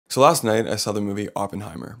So last night I saw the movie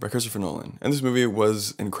Oppenheimer by Chrisopher Nolan, and this movie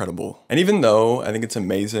was incredible. And even though I think it's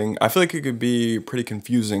amazing, I feel like it could be pretty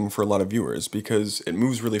confusing for a lot of viewers because it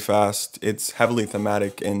moves really fast, it's heavily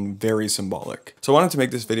thematic and very symbolic. So I wanted to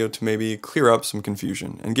make this video to maybe clear up some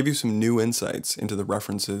confusion and give you some new insights into the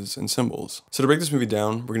references and symbols. So to break this movie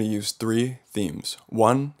down, we're going to use 3 themes.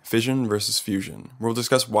 1, fission versus fusion, where we'll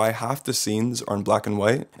discuss why half the scenes are in black and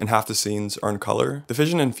white and half the scenes are in color. The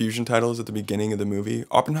fission and fusion titles at the beginning of the movie,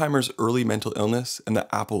 Oppenheimer's early mental illness and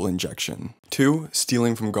the apple injection. 2,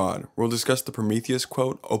 stealing from God, where we'll discuss the Prometheus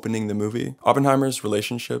quote opening the movie, Oppenheimer's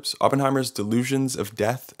relationships, Oppenheimer's delusions of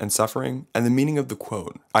death and suffering, and the meaning of the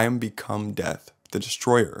quote, I am become death, the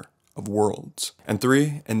destroyer of worlds. And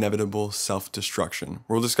 3, inevitable self-destruction,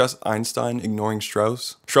 where we'll discuss Einstein ignoring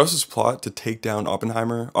Strauss, Strauss's plot to take down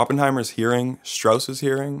Oppenheimer, Oppenheimer's hearing, Strauss's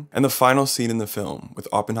hearing, and the final scene in the film with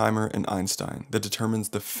Oppenheimer and Einstein that determines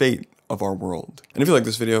the fate of our world. And if you like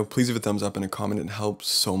this video, please leave a thumbs up and a comment, it helps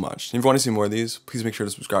so much. And if you want to see more of these, please make sure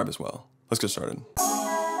to subscribe as well. Let's get started.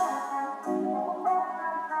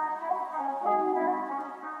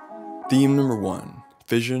 Theme number 1,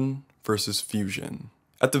 fission versus fusion.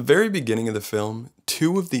 At the very beginning of the film,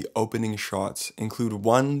 2 of the opening shots include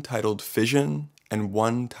one titled Fission and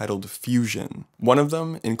one titled Fusion. One of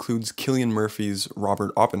them includes Cillian Murphy's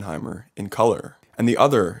Robert Oppenheimer in color, and the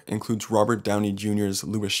other includes Robert Downey Jr.'s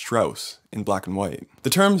Louis Strauss in black and white.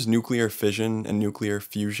 The terms nuclear fission and nuclear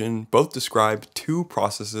fusion both describe 2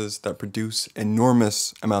 processes that produce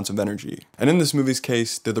enormous amounts of energy. And in this movie's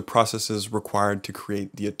case, they're the processes required to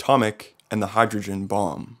create the atomic and the hydrogen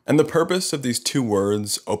bomb. And the purpose of these 2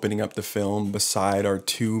 words opening up the film beside our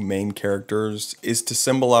 2 main characters is to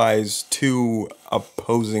symbolize 2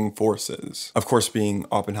 opposing forces, of course being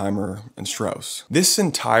Oppenheimer and Strauss. This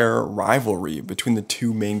entire rivalry between the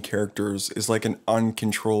 2 main characters is like an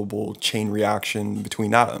uncontrollable chain reaction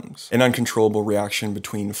between atoms, an uncontrollable reaction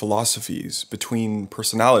between philosophies, between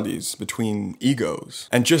personalities, between egos.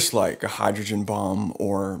 And just like a hydrogen bomb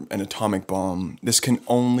or an atomic bomb, this can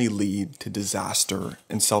only lead to disaster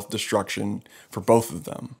and self-destruction for both of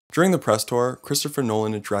them. During the press tour, Chrisopher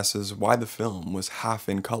Nolan addresses why the film was half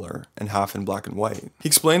in color and half in black and white. He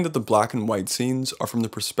explained that the black and white scenes are from the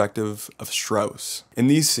perspective of Strauss. In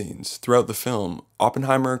these scenes, throughout the film,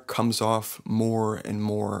 Oppenheimer comes off more and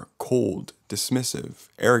more cold, dismissive,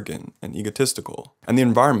 arrogant, and egotistical. And the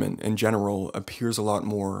environment in general appears a lot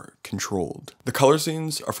more controlled. The color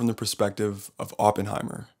scenes are from the perspective of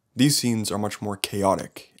Oppenheimer. These scenes are much more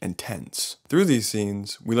chaotic and tense. Through these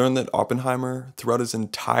scenes, we learn that Oppenheimer, throughout his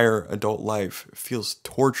entire adult life, feels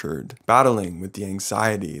tortured, battling with the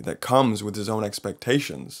anxiety that comes with his own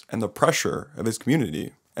expectations and the pressure of his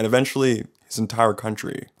community, and eventually his entire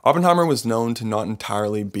country. Oppenheimer was known to not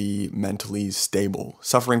entirely be mentally stable,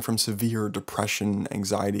 suffering from severe depression,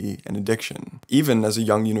 anxiety, and addiction, even as a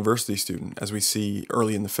young university student, as we see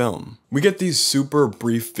early in the film. We get these super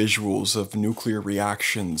brief visuals of nuclear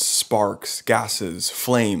reactions, sparks, gases,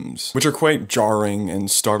 flames, which are quite jarring and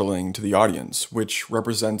startling to the audience, which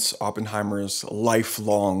represents Oppenheimer's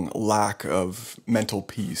lifelong lack of mental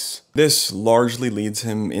peace. This largely leads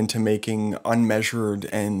him into making unmeasured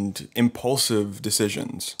and impulsive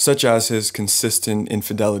decisions, such as his consistent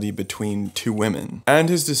infidelity between 2 women, and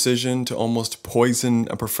his decision to almost poison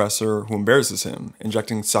a professor who embarrasses him,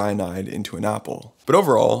 injecting cyanide into an apple. But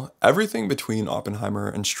overall, everything between Oppenheimer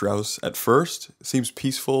and Strauss at first seems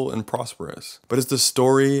peaceful and prosperous. But as the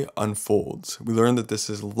story unfolds, we learn that this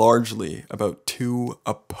is largely about 2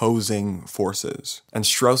 opposing forces, and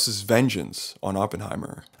Strauss's vengeance on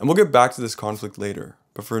Oppenheimer. And we'll get back to this conflict later,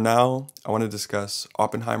 but for now, I want to discuss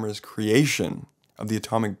Oppenheimer's creation of the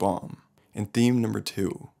atomic bomb in theme number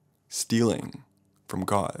 2, stealing from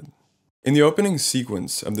God. In the opening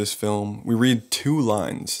sequence of this film, we read 2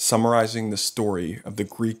 lines summarizing the story of the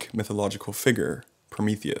Greek mythological figure,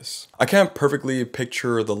 Prometheus. I can't perfectly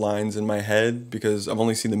picture the lines in my head because I've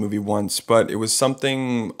only seen the movie once, but it was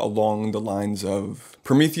something along the lines of,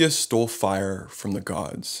 Prometheus stole fire from the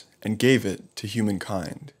gods and gave it to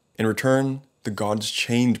humankind. In return, the gods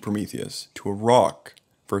chained Prometheus to a rock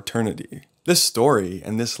for eternity. This story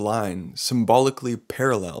and this line symbolically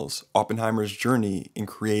parallels Oppenheimer's journey in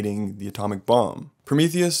creating the atomic bomb.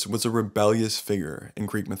 Prometheus was a rebellious figure in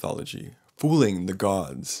Greek mythology, fooling the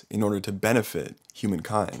gods in order to benefit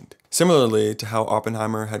humankind. Similarly to how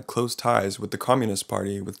Oppenheimer had close ties with the Communist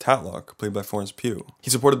Party with Tatlock, played by Florence Pugh. He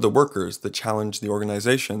supported the workers that challenged the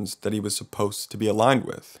organizations that he was supposed to be aligned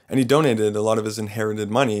with. And he donated a lot of his inherited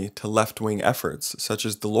money to left-wing efforts, such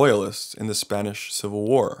as the Loyalists in the Spanish Civil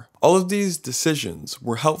War. All of these decisions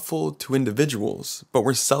were helpful to individuals, but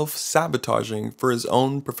were self-sabotaging for his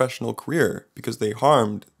own professional career because they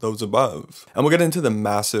harmed those above. And we'll get into the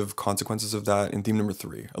massive consequences of that in theme number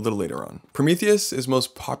 3 a little later on. Prometheus is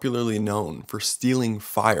most popularly known for stealing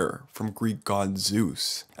fire from Greek god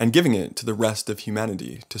Zeus and giving it to the rest of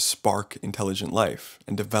humanity to spark intelligent life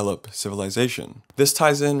and develop civilization. This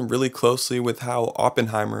ties in really closely with how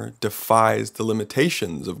Oppenheimer defies the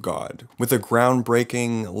limitations of God with a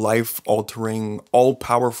groundbreaking, life-altering,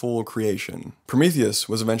 all-powerful creation. Prometheus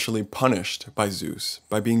was eventually punished by Zeus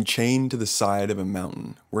by being chained to the side of a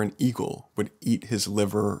mountain where an eagle would eat his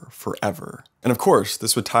liver forever. And of course,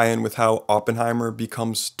 this would tie in with how Oppenheimer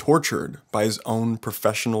becomes tortured by his own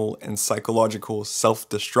professional and psychological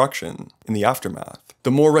self-destruction in the aftermath.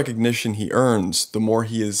 The more recognition he earns, the more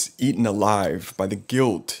he is eaten alive by the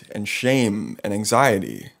guilt and shame and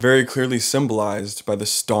anxiety, very clearly symbolized by the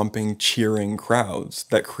stomping, cheering crowds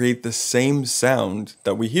that create the same sound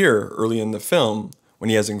that we hear early in the film when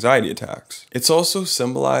he has anxiety attacks. It's also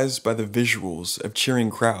symbolized by the visuals of cheering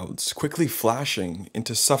crowds quickly flashing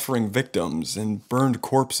into suffering victims and burned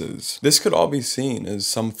corpses. This could all be seen as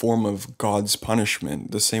some form of God's punishment,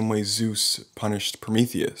 the same way Zeus punished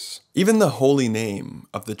Prometheus. Even the holy name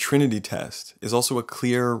of the Trinity test is also a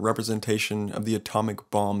clear representation of the atomic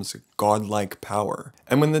bomb's godlike power.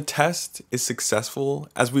 And when the test is successful,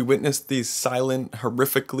 as we witness these silent,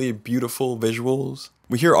 horrifically beautiful visuals,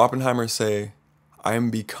 we hear Oppenheimer say, "I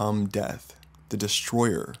am become death, the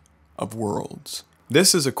destroyer of worlds."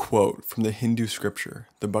 This is a quote from the Hindu scripture,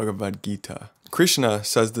 the Bhagavad Gita. Krishna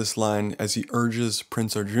says this line as he urges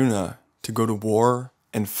Prince Arjuna to go to war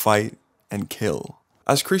and fight and kill.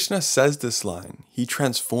 As Krishna says this line, he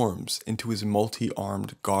transforms into his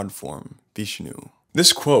multi-armed god form, Vishnu.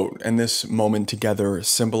 This quote and this moment together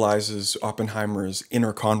symbolizes Oppenheimer's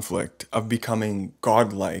inner conflict of becoming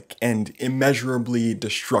godlike and immeasurably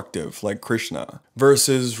destructive like Krishna,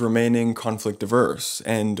 versus remaining conflict-averse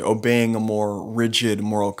and obeying a more rigid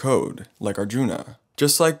moral code like Arjuna.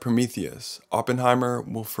 Just like Prometheus, Oppenheimer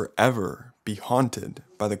will forever be haunted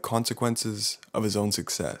by the consequences of his own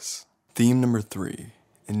success. Theme number 3,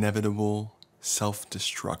 inevitable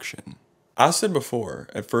self-destruction. As said before,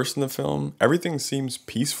 at first in the film, everything seems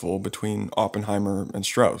peaceful between Oppenheimer and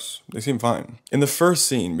Strauss. They seem fine. In the first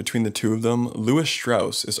scene between the two of them, Louis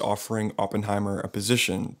Strauss is offering Oppenheimer a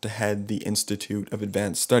position to head the Institute of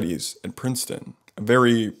Advanced Studies at Princeton, a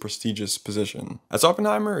very prestigious position. As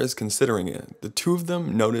Oppenheimer is considering it, the two of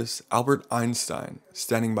them notice Albert Einstein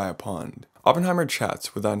standing by a pond. Oppenheimer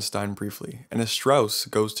chats with Einstein briefly, and as Strauss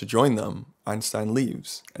goes to join them, Einstein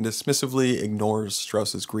leaves and dismissively ignores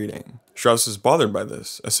Strauss's greeting. Strauss is bothered by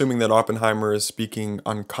this, assuming that Oppenheimer is speaking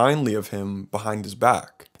unkindly of him behind his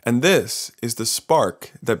back. And this is the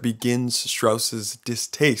spark that begins Strauss's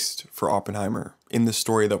distaste for Oppenheimer in the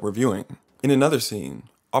story that we're viewing. In another scene,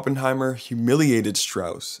 Oppenheimer humiliated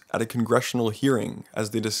Strauss at a congressional hearing as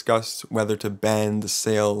they discussed whether to ban the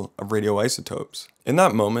sale of radioisotopes. In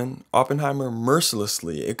that moment, Oppenheimer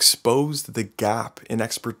mercilessly exposed the gap in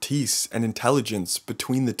expertise and intelligence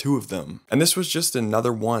between the two of them. And this was just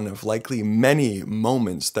another one of likely many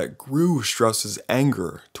moments that grew Strauss's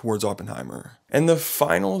anger towards Oppenheimer. And the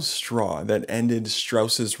final straw that ended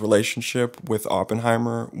Strauss's relationship with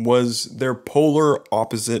Oppenheimer was their polar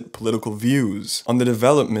opposite political views on the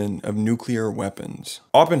development of nuclear weapons.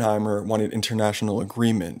 Oppenheimer wanted international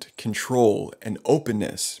agreement, control, and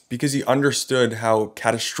openness because he understood how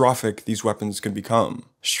catastrophic these weapons could become.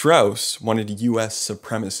 Strauss wanted US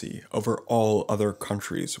supremacy over all other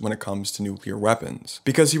countries when it comes to nuclear weapons,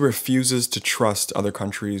 because he refuses to trust other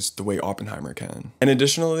countries the way Oppenheimer can. And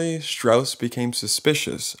additionally, Strauss became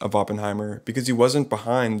suspicious of Oppenheimer because he wasn't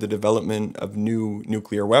behind the development of new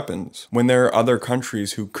nuclear weapons, when there are other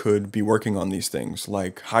countries who could be working on these things,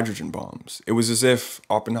 like hydrogen bombs. It was as if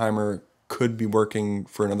Oppenheimer could be working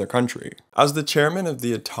for another country. As the chairman of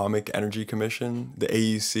the Atomic Energy Commission, the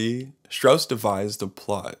AEC, Strauss devised a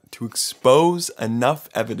plot to expose enough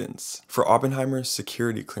evidence for Oppenheimer's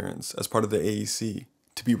security clearance as part of the AEC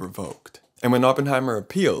to be revoked. And when Oppenheimer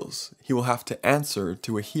appeals, he will have to answer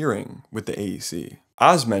to a hearing with the AEC.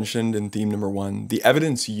 As mentioned in theme number 1, the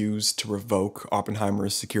evidence used to revoke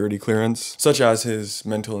Oppenheimer's security clearance, such as his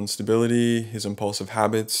mental instability, his impulsive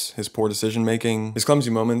habits, his poor decision-making, his clumsy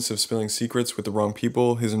moments of spilling secrets with the wrong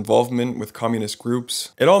people, his involvement with communist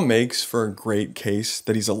groups, it all makes for a great case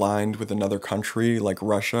that he's aligned with another country like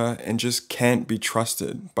Russia and just can't be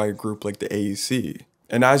trusted by a group like the AEC.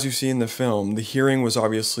 And as you see in the film, the hearing was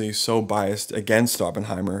obviously so biased against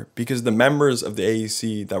Oppenheimer because the members of the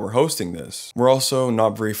AEC that were hosting this were also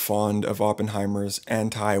not very fond of Oppenheimer's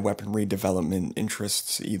anti-weaponry development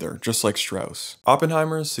interests either, just like Strauss.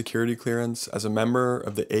 Oppenheimer's security clearance as a member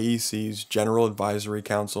of the AEC's General Advisory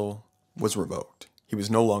Council was revoked. He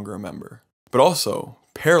was no longer a member. But also,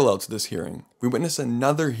 parallel to this hearing, we witness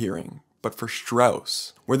another hearing, but for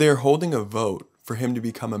Strauss, where they are holding a vote for him to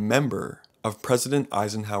become a member of President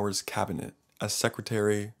Eisenhower's cabinet as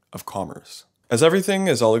Secretary of Commerce. As everything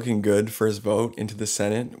is all looking good for his vote into the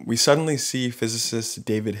Senate, we suddenly see physicist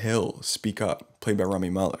David Hill speak up, played by Rami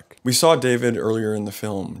Malek. We saw David earlier in the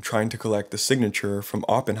film trying to collect the signature from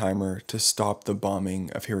Oppenheimer to stop the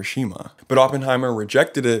bombing of Hiroshima. But Oppenheimer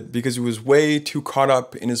rejected it because he was way too caught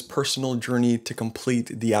up in his personal journey to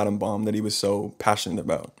complete the atom bomb that he was so passionate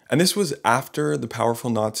about. And this was after the powerful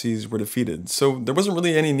Nazis were defeated, so there wasn't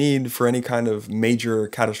really any need for any kind of major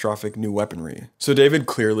catastrophic new weaponry. So David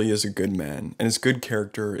clearly is a good man, and his good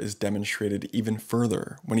character is demonstrated even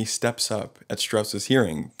further when he steps up at Strauss's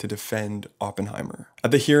hearing to defend Oppenheimer.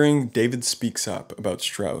 At the hearing, David speaks up about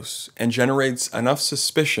Strauss and generates enough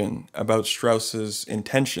suspicion about Strauss's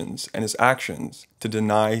intentions and his actions to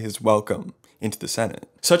deny his welcome into the Senate.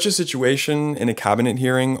 Such a situation in a cabinet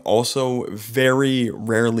hearing also very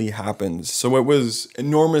rarely happens, so it was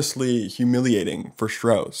enormously humiliating for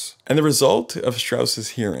Strauss. And the result of Strauss's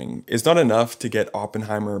hearing is not enough to get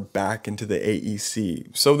Oppenheimer back into the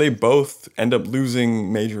AEC, so they both end up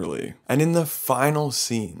losing majorly. And in the final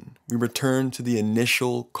scene, we return to the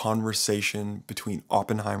initial conversation between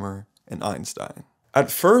Oppenheimer and Einstein. At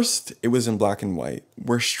first, it was in black and white,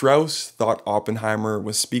 where Strauss thought Oppenheimer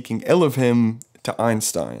was speaking ill of him to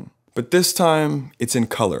Einstein. But this time, it's in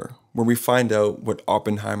color, where we find out what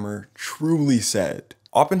Oppenheimer truly said.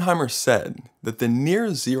 Oppenheimer said that the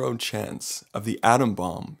near-zero chance of the atom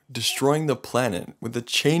bomb destroying the planet with a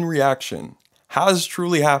chain reaction has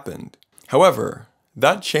truly happened. However,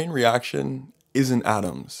 that chain reaction isn't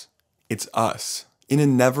atoms, it's us. In a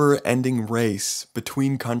never-ending race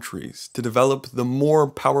between countries to develop the more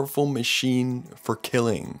powerful machine for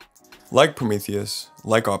killing. Like Prometheus,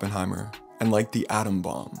 like Oppenheimer, and like the atom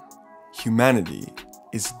bomb, humanity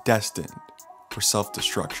is destined for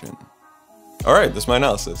self-destruction. Alright, that's my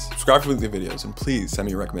analysis. Subscribe for weekly videos, and please send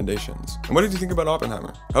me your recommendations. And what did you think about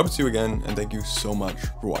Oppenheimer? I hope to see you again, and thank you so much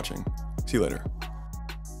for watching. See you later.